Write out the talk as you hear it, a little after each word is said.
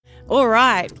All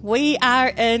right, we are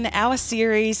in our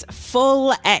series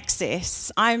Full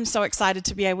Access. I'm so excited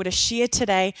to be able to share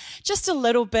today just a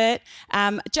little bit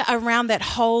around that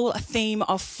whole theme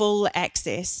of full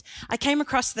access. I came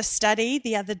across the study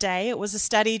the other day. It was a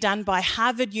study done by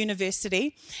Harvard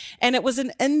University, and it was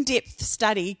an in-depth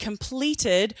study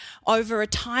completed over a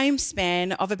time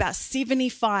span of about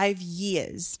 75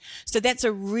 years. So that's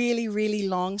a really, really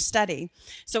long study.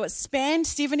 So it spanned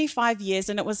 75 years,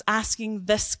 and it was asking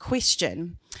this question.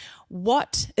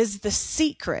 What is the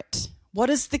secret?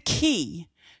 What is the key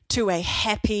to a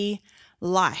happy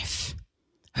life?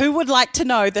 Who would like to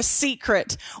know the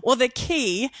secret or the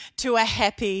key to a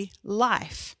happy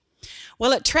life?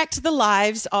 Well, it tracked the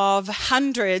lives of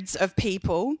hundreds of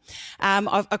people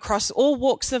across all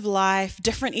walks of life,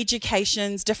 different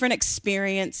educations, different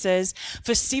experiences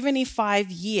for 75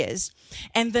 years.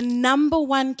 And the number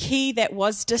one key that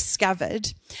was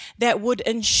discovered that would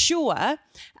ensure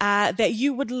that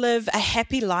you would live a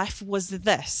happy life was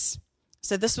this.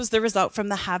 So this was the result from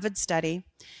the Harvard study,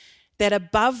 that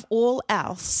above all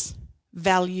else,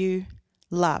 value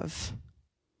love.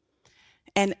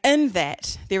 And in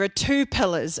that, there are two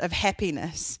pillars of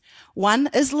happiness. One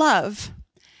is love,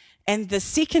 and the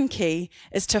second key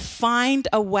is to find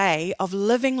a way of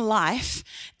living life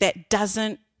that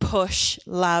doesn't push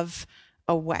love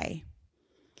away.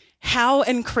 How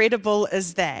incredible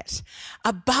is that?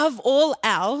 Above all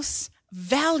else,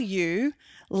 value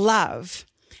love.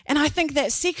 And I think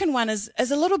that second one is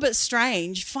a little bit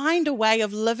strange. Find a way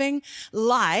of living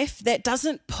life that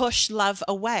doesn't push love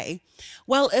away.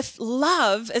 Well, if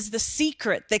love is the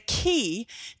secret, the key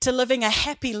to living a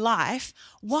happy life,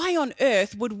 why on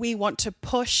earth would we want to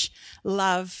push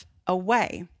love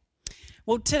away?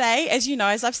 Well, today, as you know,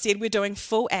 as I've said, we're doing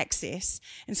full access.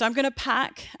 And so I'm going to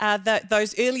park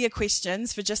those earlier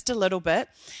questions for just a little bit.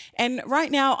 And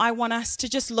right now, I want us to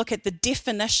just look at the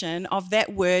definition of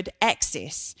that word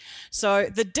access. So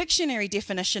the dictionary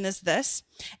definition is this: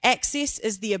 access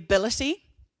is the ability,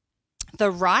 the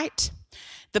right,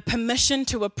 the permission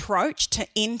to approach, to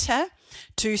enter,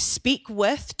 to speak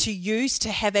with, to use, to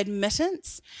have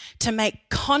admittance, to make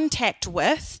contact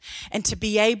with, and to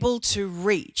be able to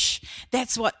reach.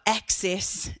 That's what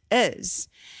access is.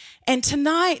 And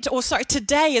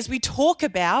today, as we talk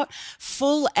about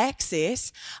full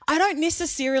access, I don't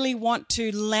necessarily want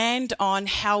to land on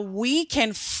how we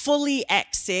can fully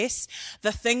access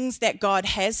the things that God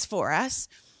has for us.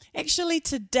 Actually,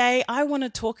 today, I want to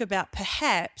talk about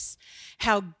perhaps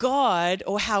how God,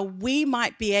 or how we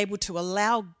might be able to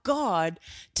allow God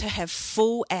to have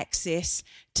full access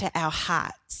to our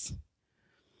hearts.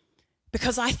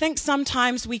 Because I think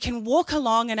sometimes we can walk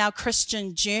along in our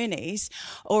Christian journeys,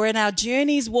 or in our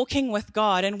journeys walking with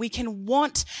God, and we can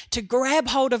want to grab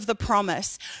hold of the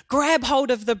promise, grab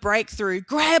hold of the breakthrough,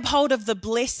 grab hold of the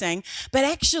blessing, but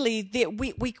actually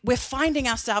we're finding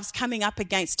ourselves coming up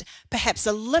against perhaps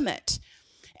a limit.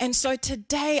 And so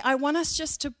today I want us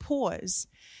just to pause,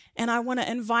 and I want to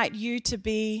invite you to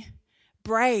be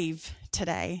brave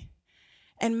today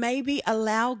and maybe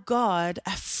allow God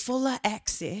a fuller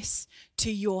access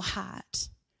to your heart,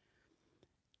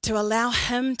 to allow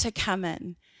Him to come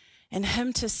in and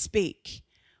Him to speak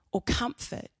or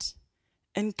comfort,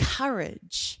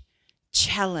 encourage,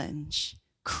 challenge,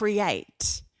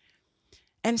 create.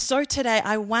 And so today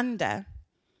I wonder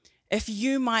if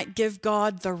you might give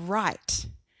God the right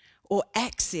or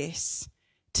access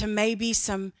to maybe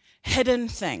some hidden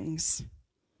things,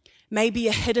 maybe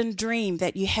a hidden dream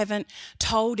that you haven't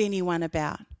told anyone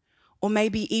about, or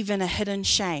maybe even a hidden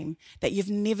shame that you've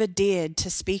never dared to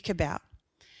speak about.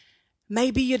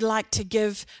 Maybe you'd like to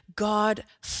give God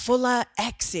fuller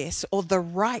access, or the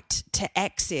right to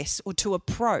access or to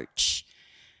approach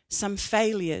some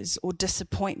failures or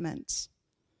disappointments.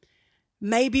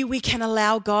 Maybe we can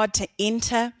allow God to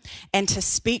enter and to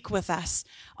speak with us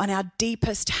on our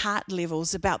deepest heart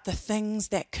levels about the things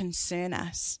that concern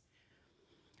us.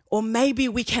 Or maybe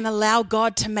we can allow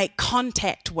God to make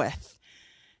contact with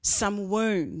some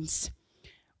wounds.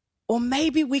 Or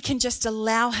maybe we can just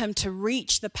allow Him to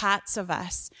reach the parts of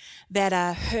us that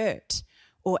are hurt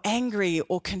or angry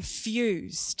or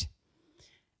confused.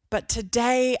 But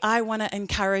today I want to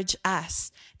encourage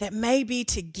us that maybe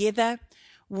together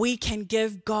we can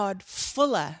give God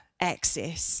fuller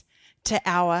access to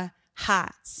our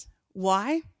hearts.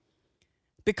 Why?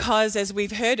 Because as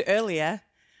we've heard earlier,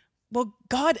 well,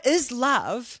 God is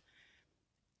love,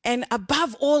 And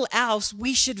above all else,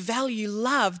 we should value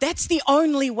love. That's the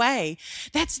only way.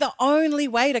 That's the only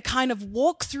way to kind of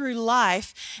walk through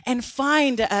life and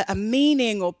find a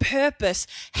meaning or purpose,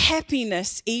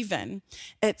 happiness even.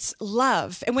 It's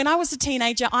love. And when I was a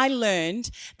teenager, I learned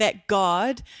that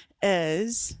God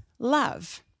is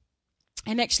love.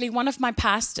 And actually, one of my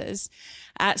pastors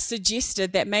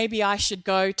suggested that maybe I should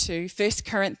go to 1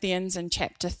 Corinthians in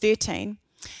chapter 13.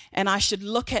 And I should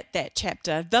look at that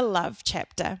chapter, the love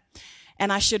chapter,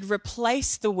 and I should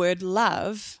replace the word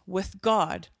love with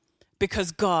God,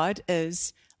 because God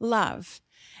is love.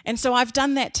 And so I've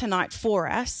done that tonight for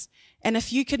us. And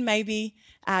if you could maybe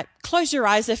close your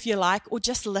eyes if you like, or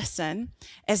just listen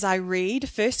as I read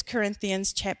 1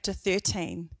 Corinthians chapter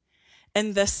 13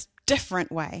 in this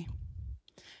different way.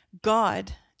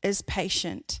 God is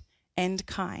patient and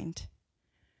kind.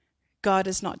 God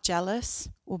is not jealous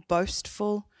or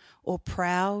boastful or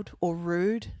proud or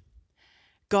rude.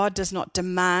 God does not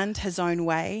demand his own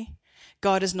way.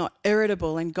 God is not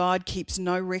irritable, and God keeps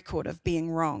no record of being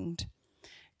wronged.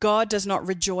 God does not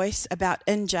rejoice about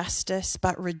injustice,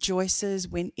 but rejoices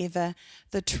whenever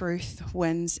the truth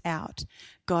wins out.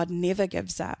 God never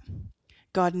gives up.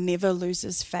 God never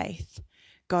loses faith.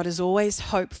 God is always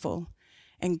hopeful,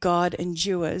 and God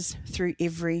endures through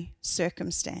every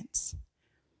circumstance.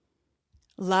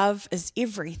 Love is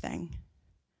everything,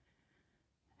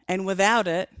 and without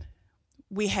it,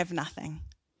 we have nothing.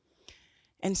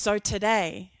 And so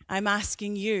today, I'm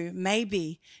asking you,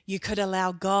 maybe you could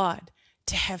allow God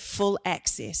to have full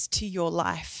access to your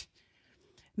life.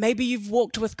 Maybe you've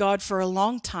walked with God for a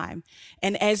long time,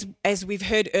 and as we've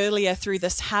heard earlier through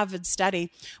this Harvard study,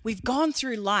 we've gone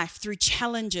through life, through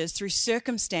challenges, through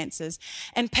circumstances,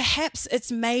 and perhaps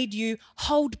it's made you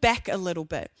hold back a little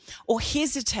bit or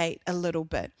hesitate a little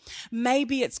bit.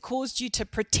 Maybe it's caused you to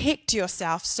protect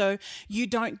yourself so you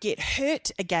don't get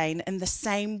hurt again in the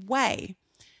same way.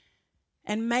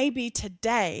 And maybe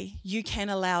today you can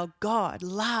allow God,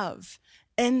 love,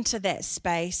 into that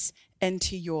space,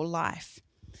 into your life.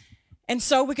 And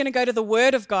so we're going to go to the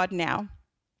Word of God now.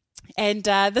 And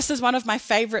this is one of my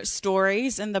favorite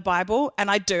stories in the Bible. And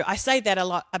I say that a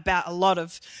lot about a lot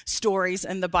of stories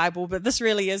in the Bible, but this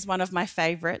really is one of my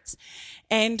favorites.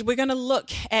 And we're going to look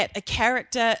at a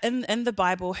character in the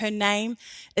Bible. Her name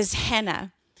is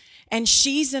Hannah. And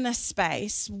she's in a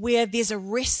space where there's a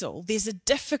wrestle, there's a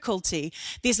difficulty,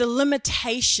 there's a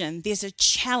limitation, there's a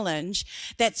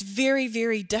challenge that's very,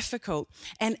 very difficult.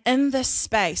 And in this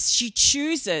space, she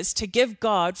chooses to give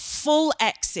God full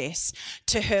access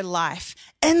to her life.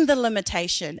 In the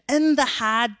limitation, in the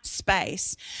hard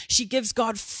space, she gives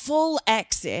God full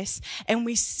access, and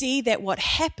we see that what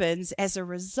happens as a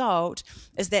result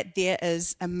is that there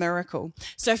is a miracle.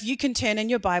 So if you can turn in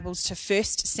your Bibles to 1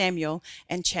 Samuel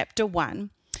and chapter 1,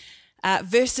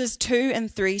 verses 2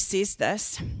 and 3 says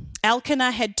this: Elkanah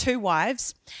had 2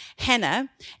 wives, Hannah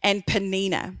and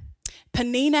Peninnah.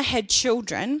 Peninnah had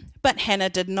children, but Hannah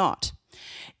did not.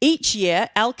 Each year,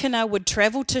 Elkanah would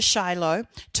travel to Shiloh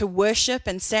to worship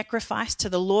and sacrifice to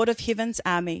the Lord of Heaven's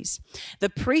armies.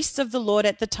 The priests of the Lord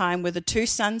at the time were the 2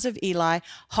 sons of Eli,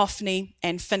 Hophni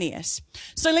and Phinehas.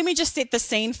 So let me just set the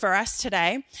scene for us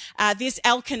today. There's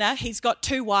Elkanah. He's got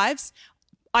 2 wives.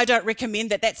 I don't recommend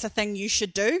that that's a thing you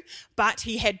should do, but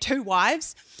he had 2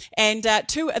 wives, and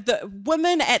the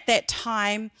women at that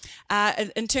time,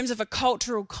 in terms of a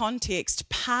cultural context,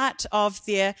 part of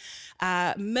their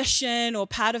mission or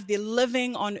part of their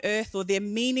living on earth, or their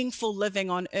meaningful living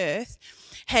on earth,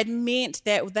 had meant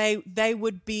that they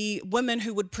would be women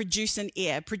who would produce an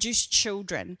heir, produce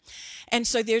children. And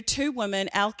so there are 2 women,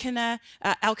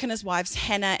 Elkanah's wives,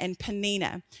 Hannah and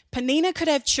Peninnah. Peninnah could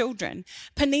have children.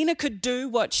 Peninnah could do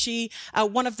what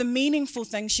one of the meaningful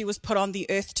things she was put on the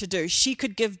earth to do. She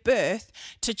could give birth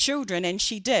to children, and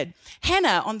she did.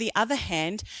 Hannah, on the other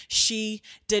hand, she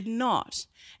did not.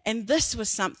 And this was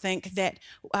something that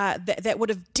would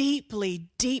have deeply,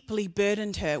 deeply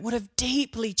burdened her, would have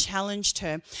deeply challenged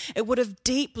her. It would have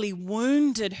deeply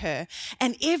wounded her.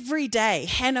 And every day,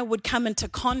 Hannah would come into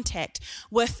contact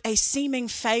with a seeming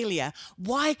failure.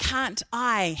 Why can't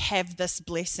I have this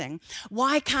blessing?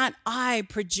 Why can't I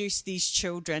produce these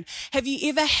children? Have you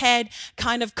ever had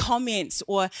kind of comments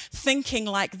or thinking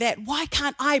like that? Why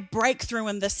can't I break through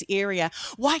in this area?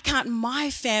 Why can't my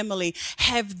family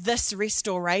have this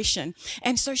restoration?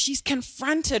 And so she's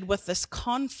confronted with this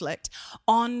conflict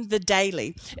on the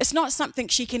daily. It's not something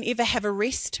she can ever have a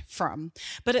rest from,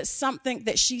 but it's something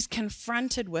that she's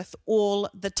confronted with all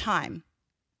the time.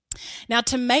 Now,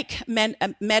 to make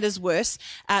matters worse,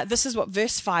 this is what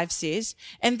verse 5 says.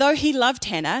 And though he loved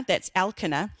Hannah, that's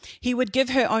Elkanah, he would give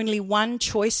her only one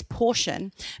choice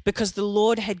portion because the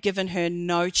Lord had given her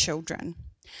no children.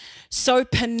 So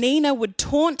Peninnah would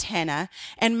taunt Hannah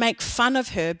and make fun of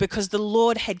her because the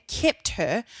Lord had kept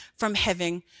her from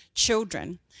having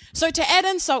children. So to add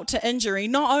insult to injury,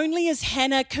 not only is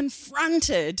Hannah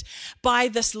confronted by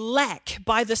this lack,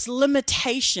 by this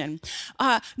limitation,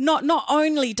 not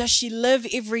only does she live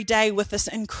every day with this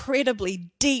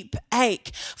incredibly deep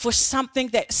ache for something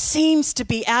that seems to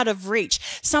be out of reach,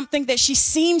 something that she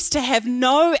seems to have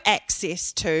no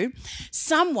access to,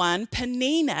 someone,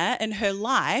 Peninnah, in her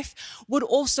life would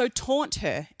also taunt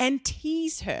her and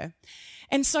tease her.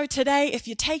 And so today, if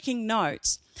you're taking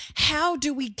notes, how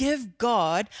do we give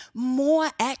God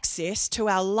more access to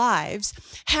our lives?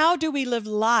 How do we live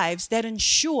lives that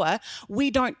ensure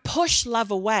we don't push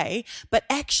love away, but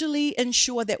actually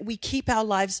ensure that we keep our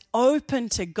lives open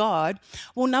to God?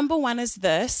 Well, number one is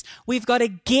this: we've got to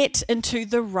get into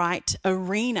the right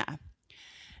arena.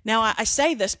 Now, I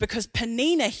say this because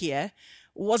Peninnah here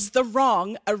was the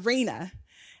wrong arena.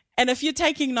 And if you're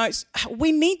taking notes,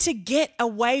 we need to get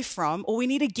away from, or we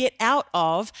need to get out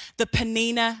of the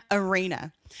Peninnah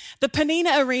arena. The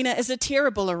Peninnah arena is a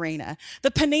terrible arena.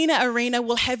 The Peninnah arena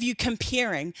will have you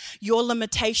comparing your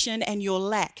limitation and your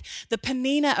lack. The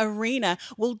Peninnah arena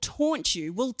will taunt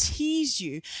you, will tease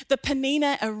you. The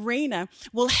Peninnah arena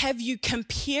will have you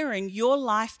comparing your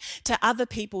life to other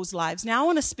people's lives. Now, I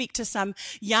want to speak to some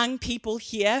young people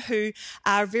here who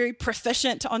are very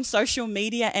proficient on social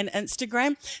media and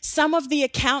Instagram. Some of the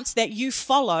accounts that you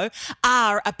follow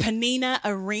are a Peninnah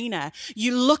arena.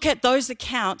 You look at those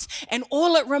accounts and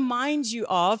all it reminds you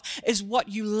of is what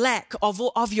you lack,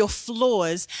 of your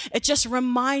flaws. It just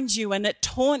reminds you and it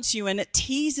taunts you and it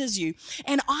teases you.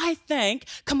 And I think,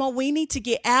 come on, we need to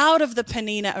get out of the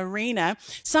Peninnah arena.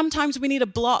 Sometimes we need to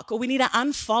block or we need to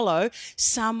unfollow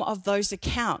some of those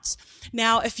accounts.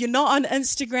 Now, if you're not on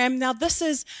Instagram, now this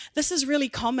is really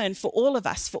common for all of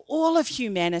us, for all of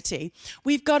humanity.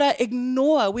 We've got to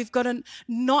ignore, we've got to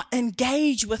not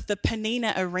engage with the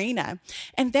Peninnah arena.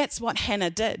 And that's what Hannah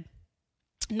did.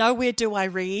 Nowhere do I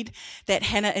read that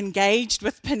Hannah engaged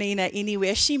with Peninnah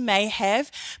anywhere. She may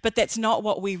have, but that's not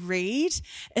what we read.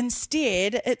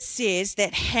 Instead, it says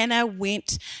that Hannah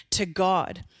went to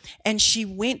God, and she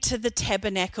went to the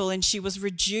tabernacle, and she was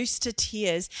reduced to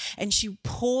tears, and she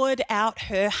poured out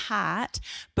her heart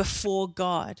before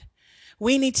God.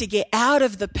 We need to get out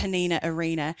of the Peninnah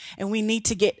arena, and we need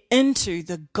to get into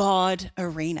the God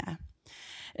arena.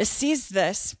 It says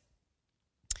this,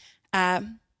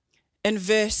 in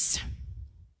verse,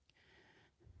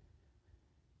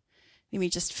 let me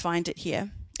just find it here.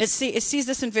 It says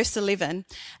this in verse 11,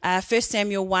 1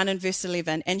 Samuel 1 and verse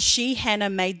 11. And she,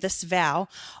 Hannah, made this vow,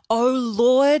 O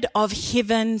Lord of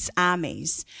heaven's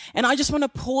armies. And I just want to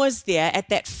pause there at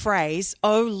that phrase,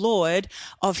 O Lord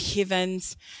of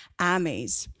heaven's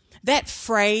armies. That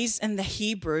phrase in the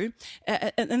Hebrew,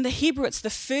 it's the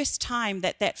first time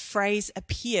that phrase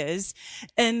appears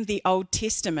in the Old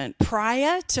Testament.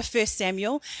 Prior to 1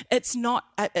 Samuel, it's not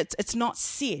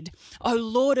said, "O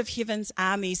Lord of heaven's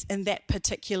armies," in that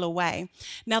particular way.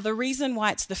 Now, the reason why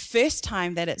it's the first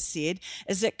time that it's said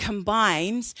is it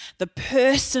combines the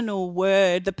personal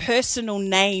word, the personal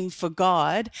name for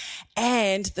God,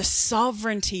 and the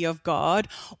sovereignty of God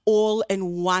all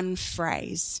in one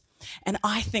phrase. And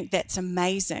I think that's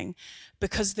amazing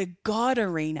because the God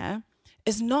arena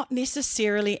is not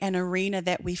necessarily an arena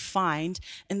that we find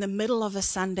in the middle of a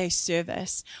Sunday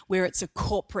service where it's a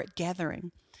corporate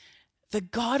gathering. The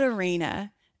God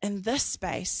arena in this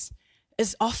space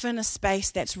is often a space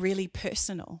that's really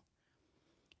personal.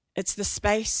 It's the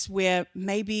space where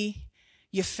maybe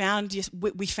we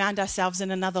found ourselves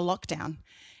in another lockdown,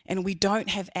 and we don't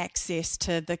have access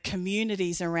to the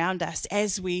communities around us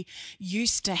as we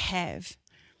used to have.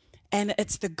 And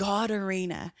it's the God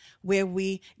arena where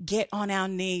we get on our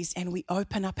knees and we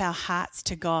open up our hearts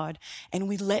to God and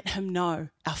we let Him know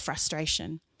our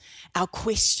frustration, our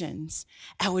questions,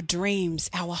 our dreams,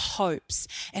 our hopes,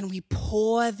 and we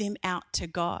pour them out to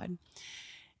God.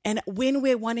 And when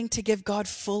we're wanting to give God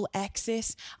full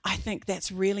access, I think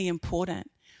that's really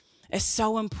important. It's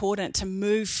so important to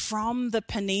move from the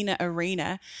Peninnah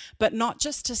arena, but not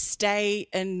just to stay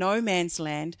in no man's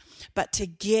land, but to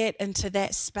get into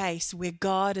that space where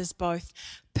God is both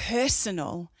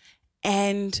personal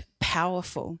and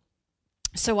powerful.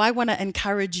 So I want to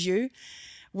encourage you,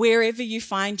 wherever you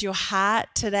find your heart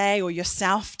today or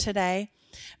yourself today,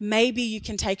 maybe you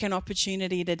can take an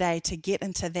opportunity today to get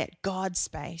into that God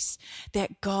space,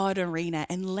 that God arena,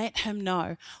 and let him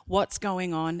know what's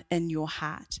going on in your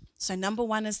heart. So number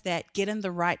one is that, get in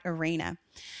the right arena.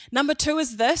 Number two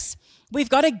is this, we've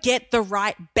got to get the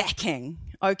right backing,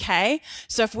 okay?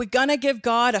 So if we're going to give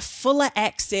God a fuller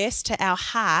access to our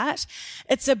heart,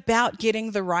 it's about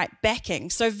getting the right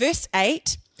backing. So verse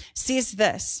 8 says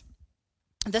this.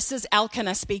 This is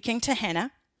Elkanah speaking to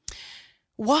Hannah.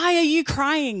 "Why are you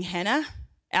crying, Hannah?"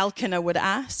 Elkanah would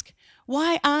ask.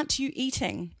 "Why aren't you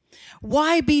eating?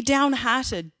 Why be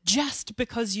downhearted just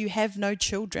because you have no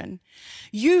children?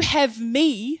 You have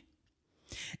me.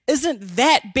 Isn't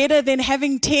that better than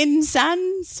having 10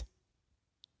 sons?"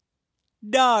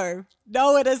 No,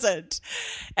 it isn't.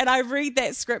 And I read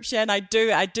that scripture and I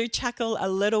do chuckle a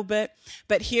little bit,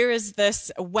 but here is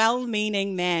this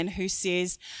well-meaning man who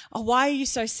says, "Oh, why are you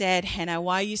so sad, Hannah?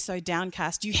 Why are you so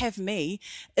downcast? You have me.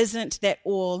 Isn't that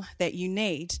all that you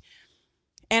need?"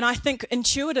 And I think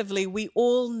intuitively we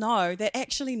all know that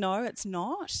actually, no, it's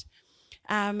not.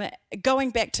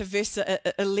 Going back to verse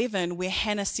 11, where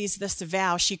Hannah says this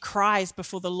vow, she cries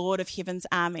before the Lord of heaven's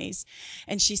armies.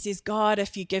 And she says, "God,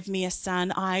 if you give me a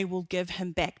son, I will give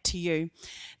him back to you."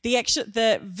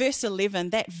 The verse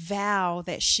 11, that vow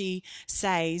that she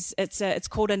says, it's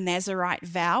called a Nazirite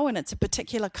vow, and it's a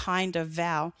particular kind of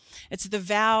vow. It's the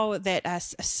vow that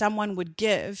someone would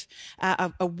give,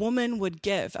 a woman would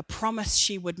give, a promise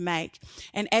she would make.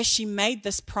 And as she made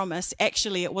this promise,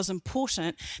 actually it was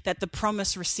important that the promise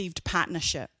received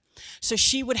partnership. So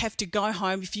she would have to go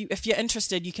home. If you're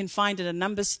interested, you can find it in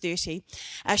Numbers 30.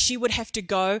 She would have to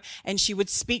go and she would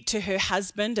speak to her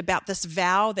husband about this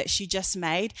vow that she just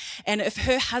made. And if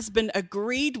her husband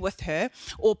agreed with her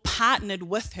or partnered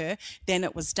with her, then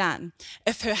it was done.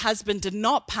 If her husband did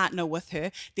not partner with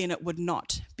her, then it would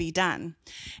not be done.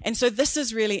 And so this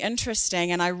is really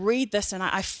interesting. And I read this and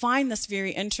I find this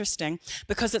very interesting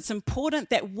because it's important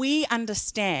that we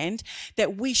understand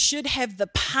that we should have the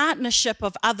partnership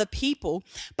of other people,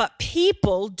 but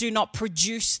people do not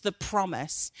produce the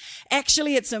promise.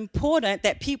 Actually, it's important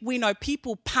that we know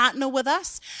people partner with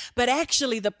us, but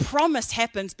actually the promise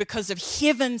happens because of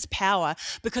heaven's power,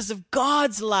 because of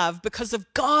God's love, because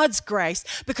of God's grace,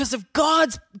 because of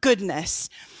God's goodness.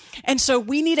 And so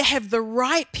we need to have the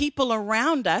right people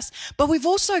around us, but we've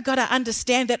also got to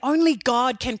understand that only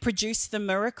God can produce the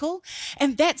miracle.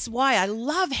 And that's why I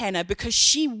love Hannah, because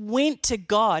she went to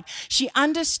God. She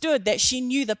understood that she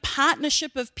knew the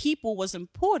partnership of people was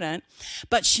important,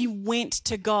 but she went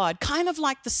to God. Kind of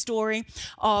like the story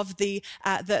of the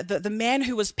man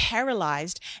who was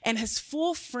paralyzed and his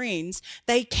 4 friends,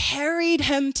 they carried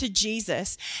him to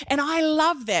Jesus. And I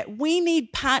love that. We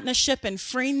need partnership and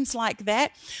friends like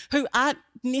that, who aren't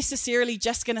necessarily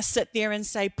just going to sit there and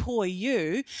say, "Poor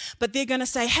you," but they're going to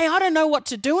say, "Hey, I don't know what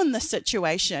to do in this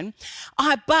situation,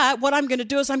 but what I'm going to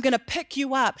do is I'm going to pick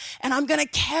you up and I'm going to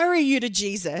carry you to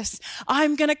Jesus.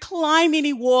 I'm going to climb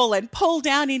any wall and pull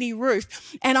down any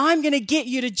roof, and I'm going to get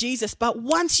you to Jesus. But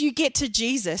once you get to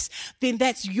Jesus, then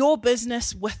that's your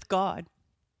business with God."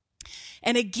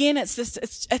 And again,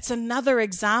 it's another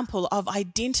example of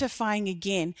identifying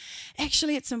again.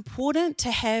 Actually, it's important to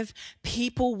have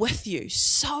people with you.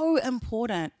 So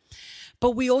important.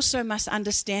 But we also must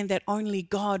understand that only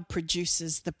God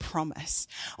produces the promise.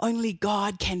 Only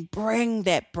God can bring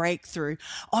that breakthrough.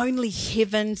 Only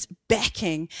heaven's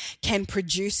backing can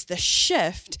produce the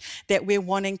shift that we're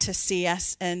wanting to see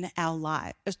in our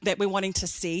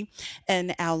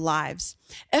lives.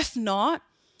 If not,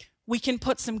 we can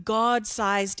put some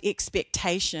God-sized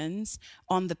expectations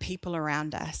on the people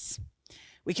around us.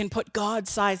 We can put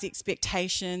God-sized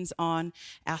expectations on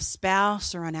our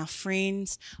spouse or on our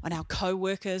friends, on our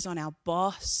co-workers, on our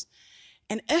boss.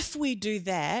 And if we do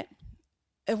that,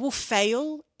 it will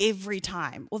fail every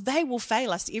time. Or they will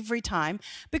fail us every time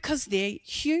because they're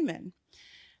human.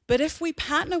 But if we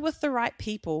partner with the right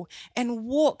people and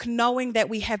walk knowing that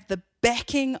we have the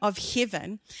backing of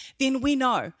heaven, then we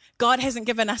know God hasn't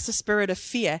given us a spirit of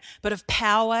fear, but of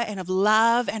power and of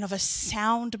love and of a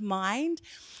sound mind,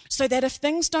 so that if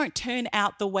things don't turn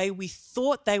out the way we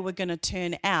thought they were going to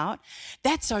turn out,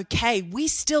 that's okay. We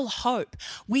still hope.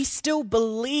 We still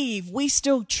believe. We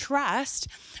still trust,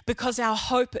 because our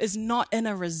hope is not in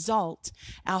a result.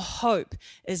 Our hope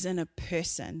is in a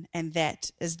person, and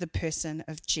that is the person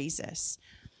of Jesus.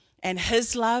 And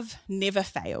his love never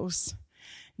fails,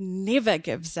 never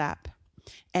gives up,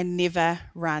 and never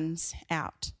runs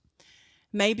out.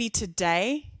 Maybe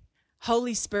today,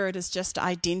 Holy Spirit is just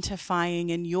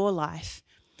identifying in your life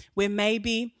where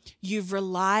maybe you've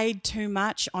relied too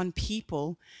much on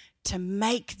people to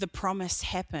make the promise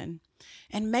happen.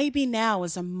 And maybe now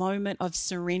is a moment of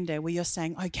surrender where you're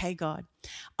saying, okay, God,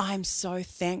 I'm so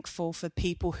thankful for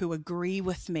people who agree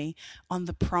with me on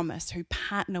the promise, who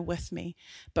partner with me.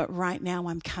 But right now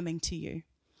I'm coming to you.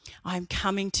 I'm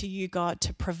coming to you, God,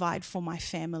 to provide for my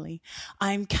family.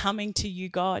 I'm coming to you,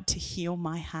 God, to heal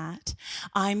my heart.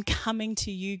 I'm coming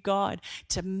to you, God,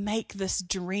 to make this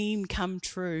dream come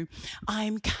true.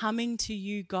 I'm coming to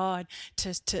you, God,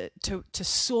 to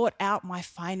sort out my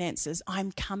finances.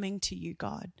 I'm coming to you,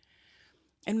 God.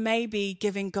 And maybe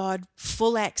giving God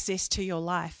full access to your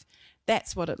life.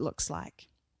 That's what it looks like.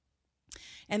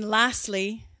 And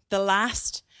lastly, the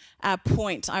last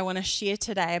point I want to share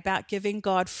today about giving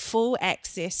God full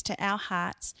access to our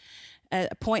hearts.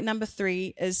 Point number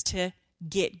 3 is to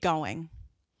get going.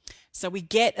 So we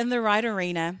get in the right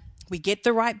arena, we get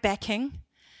the right backing,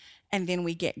 and then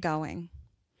we get going.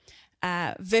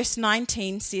 Verse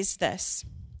 19 says this,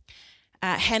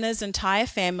 Hannah's entire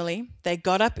family, they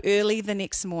got up early the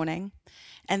next morning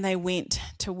and they went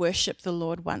to worship the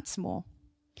Lord once more.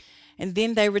 And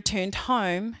then they returned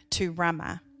home to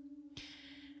Ramah.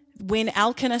 When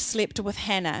Elkanah slept with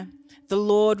Hannah, the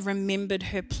Lord remembered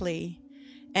her plea,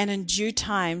 and in due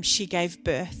time she gave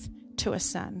birth to a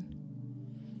son.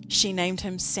 She named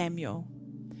him Samuel,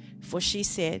 for she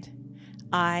said,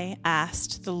 I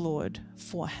asked the Lord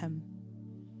for him.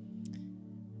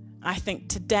 I think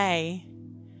today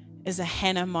is a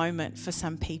Hannah moment for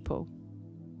some people.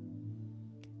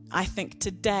 I think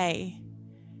today,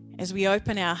 as we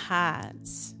open our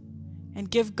hearts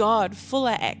and give God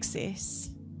fuller access,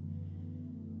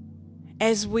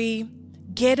 as we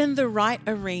get in the right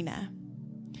arena,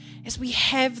 as we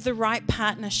have the right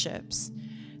partnerships,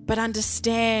 but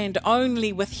understand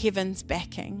only with heaven's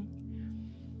backing,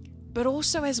 but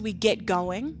also as we get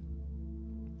going.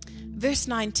 Verse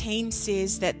 19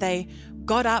 says that they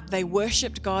got up, they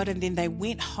worshipped God, and then they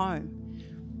went home.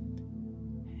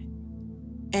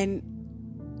 And,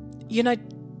 you know,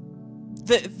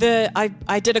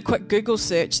 I did a quick Google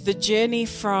search. The journey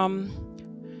from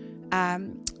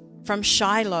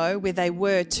Shiloh, where they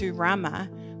were, to Ramah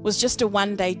was just a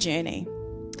one-day journey.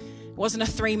 It wasn't a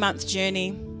 3-month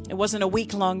journey. It wasn't a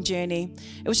week-long journey.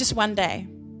 It was just one day.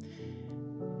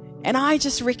 And I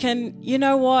just reckon, you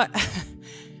know what?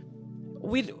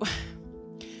 we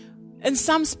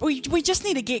just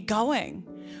need to get going.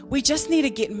 We just need to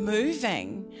get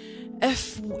moving.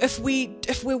 If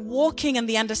we're walking in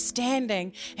the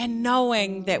understanding and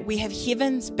knowing that we have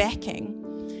heaven's backing,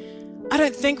 I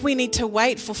don't think we need to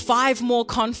wait for 5 more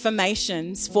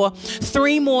confirmations, for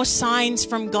 3 more signs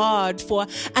from God, for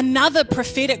another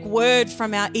prophetic word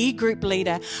from our e-group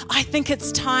leader. I think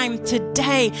it's time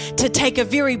today to take a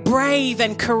very brave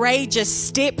and courageous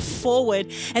step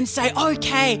forward and say,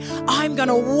 okay, I'm going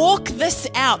to walk this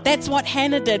out. That's what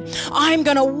Hannah did. I'm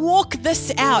going to walk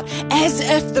this out as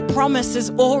if the promise is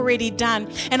already done.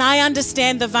 And I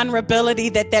understand the vulnerability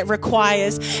that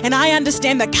requires. And I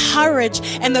understand the courage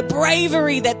and the bravery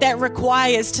that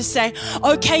requires to say,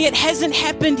 okay, it hasn't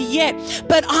happened yet,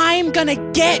 but I'm going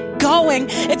to get going.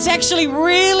 It's actually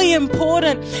really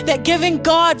important that giving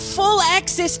God full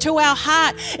access to our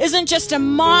heart isn't just a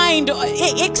mind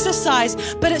exercise,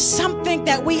 but it's something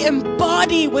that we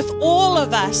embody with all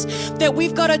of us, that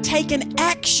we've got to take an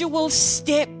actual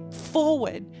step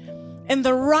forward in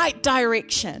the right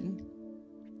direction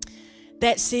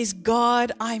that says,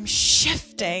 God, I'm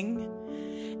shifting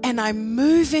and I'm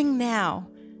moving now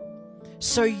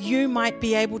so you might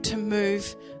be able to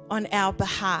move on our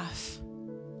behalf,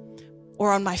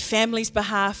 or on my family's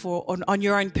behalf, or on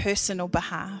your own personal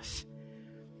behalf.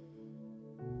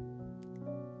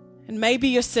 And maybe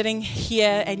you're sitting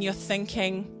here and you're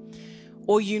thinking,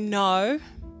 or you know,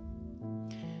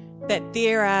 that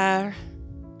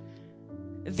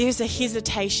there's a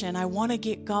hesitation. I want to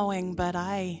get going, but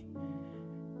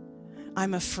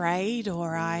I'm afraid,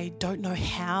 or I don't know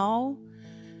how,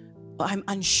 or I'm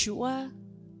unsure.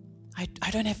 I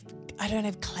don't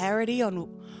have clarity on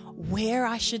where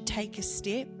I should take a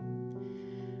step.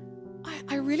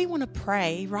 I really want to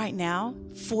pray right now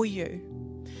for you.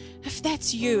 If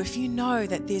that's you, if you know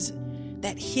that there's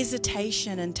that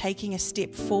hesitation in taking a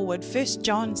step forward, 1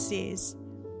 John says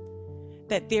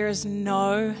that there is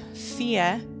no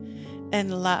fear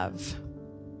in love,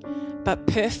 but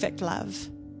perfect love.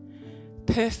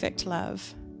 Perfect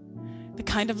love, the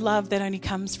kind of love that only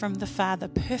comes from the Father,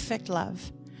 perfect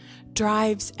love,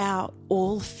 drives out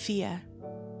all fear.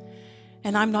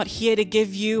 And I'm not here to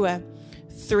give you a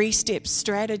 3-step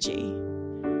strategy.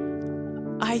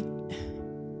 I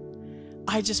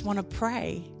just want to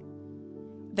pray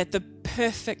that the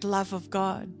perfect love of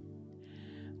God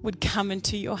would come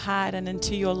into your heart and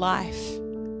into your life.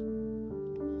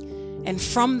 And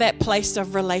from that place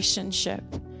of relationship,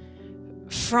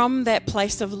 from that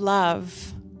place of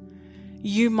love,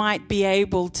 you might be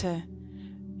able to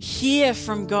hear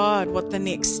from God what the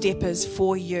next step is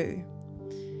for you.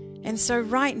 And so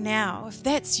right now, if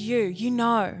that's you, you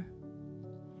know,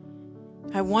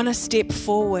 I want to step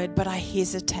forward, but I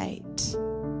hesitate.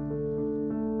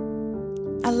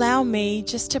 Allow me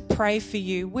just to pray for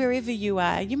you wherever you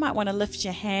are. You might want to lift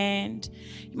your hand.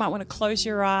 You might want to close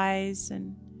your eyes.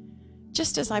 And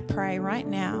just as I pray right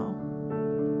now,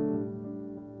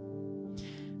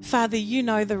 Father, you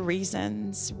know the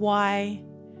reasons why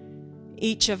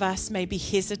each of us may be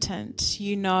hesitant.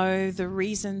 You know the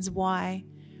reasons why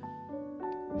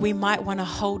we might want to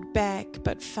hold back.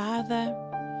 But Father,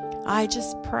 I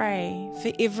just pray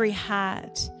for every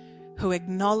heart who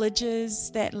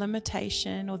acknowledges that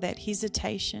limitation or that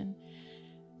hesitation,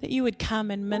 that you would come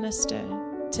and minister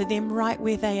to them right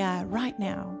where they are right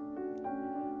now.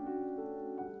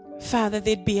 Father,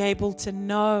 they'd be able to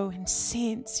know and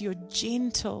sense your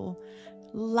gentle,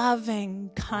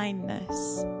 loving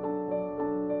kindness.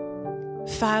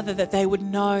 Father, that they would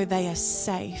know they are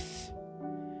safe.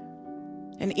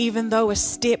 And even though a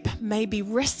step may be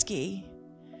risky,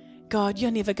 God, you're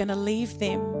never going to leave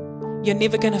them. You're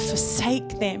never going to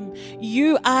forsake them.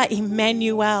 You are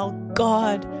Emmanuel,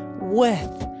 God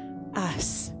with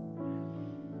us.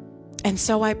 And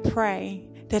so I pray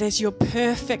that as your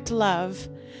perfect love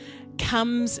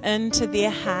comes into their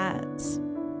hearts,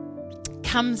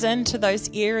 comes into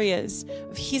those areas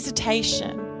of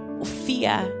hesitation or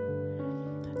fear,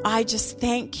 I just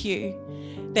thank you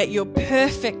that your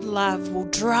perfect love will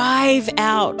drive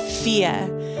out fear.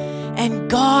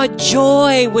 And God,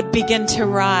 joy would begin to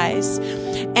rise,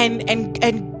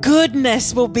 and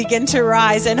goodness will begin to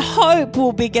rise, and hope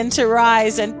will begin to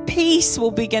rise, and peace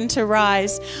will begin to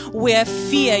rise where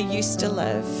fear used to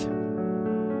live.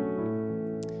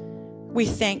 We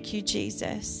thank you,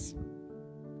 Jesus.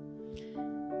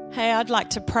 Hey, I'd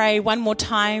like to pray one more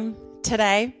time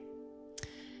today,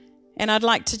 and I'd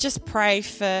like to just pray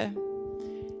for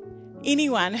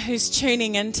anyone who's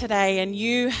tuning in today and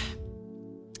you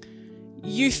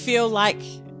feel like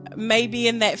maybe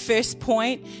in that first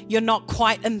point, you're not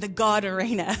quite in the God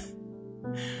arena.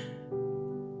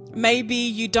 Maybe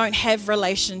you don't have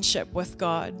relationship with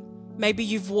God. Maybe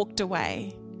you've walked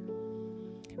away.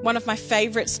 One of my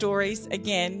favorite stories,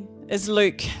 again, is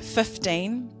Luke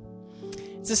 15.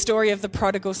 It's a story of the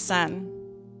prodigal son,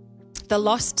 the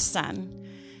lost son.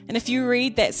 And if you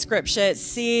read that scripture, it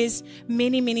says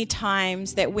many, many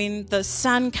times that when the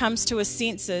son comes to his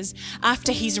senses,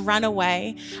 after he's run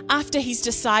away, after he's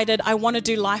decided, I want to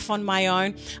do life on my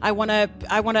own, I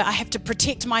have to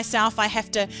protect myself, I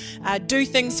have to do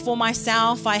things for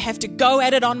myself, I have to go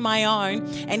at it on my own,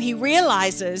 and he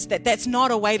realizes that that's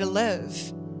not a way to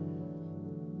live.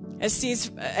 It says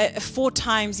 4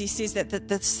 times he says that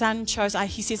the son chose,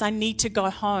 he says, I need to go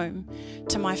home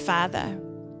to my father.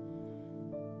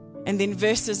 And then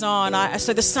verses on,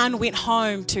 so the son went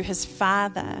home to his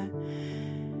father.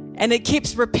 And it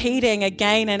keeps repeating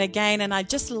again and again. And I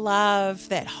just love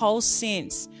that whole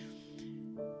sense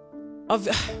of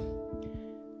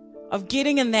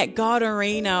getting in that God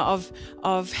arena,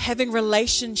 of having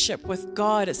relationship with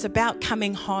God. It's about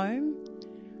coming home.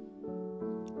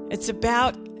 It's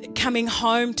about coming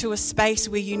home to a space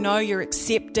where you know you're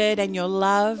accepted and you're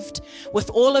loved with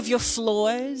all of your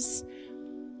flaws.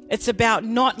 It's about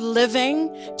not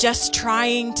living, just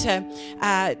trying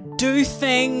to do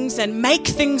things and make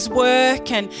things work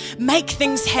and make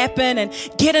things happen and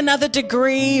get another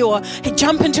degree or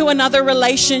jump into another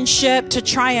relationship to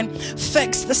try and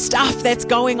fix the stuff that's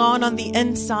going on the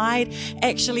inside.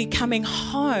 Actually, coming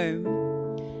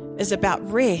home is about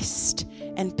rest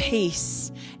and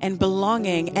peace and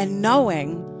belonging and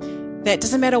knowing that it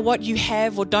doesn't matter what you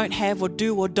have or don't have or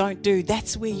do or don't do,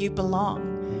 that's where you belong.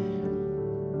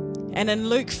 And in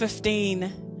Luke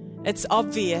 15, it's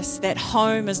obvious that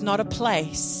home is not a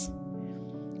place.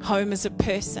 Home is a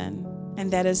person,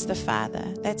 and that is the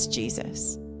Father. That's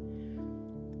Jesus.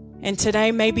 And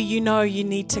today, maybe you know you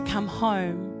need to come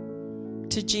home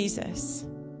to Jesus.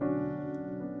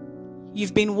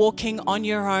 You've been walking on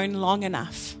your own long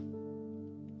enough.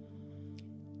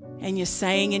 And you're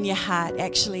saying in your heart,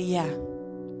 actually, yeah,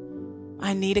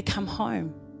 I need to come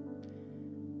home.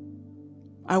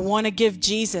 I want to give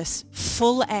Jesus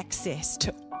full access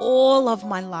to all of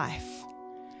my life.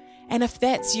 And if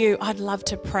that's you, I'd love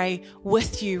to pray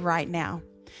with you right now.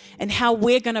 And how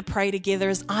we're going to pray together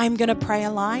is I'm going to pray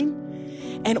a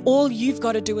line. And all you've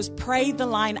got to do is pray the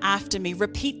line after me,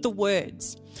 repeat the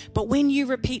words. But when you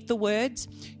repeat the words,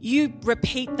 you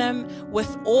repeat them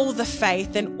with all the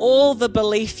faith and all the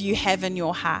belief you have in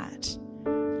your heart.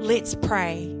 Let's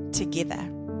pray together.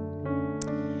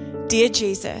 Dear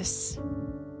Jesus,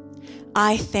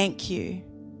 I thank you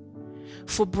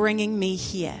for bringing me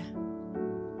here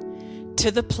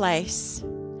to the place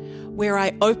where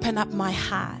I open up my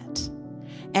heart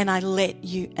and I let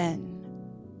you in.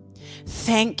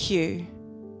 Thank you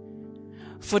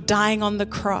for dying on the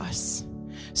cross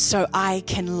so I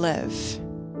can live.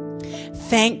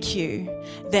 Thank you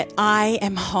that I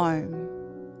am home.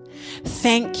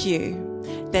 Thank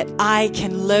you that I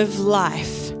can live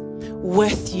life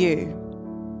with you.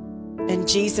 In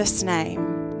Jesus'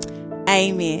 name,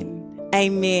 amen,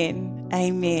 amen,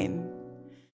 amen.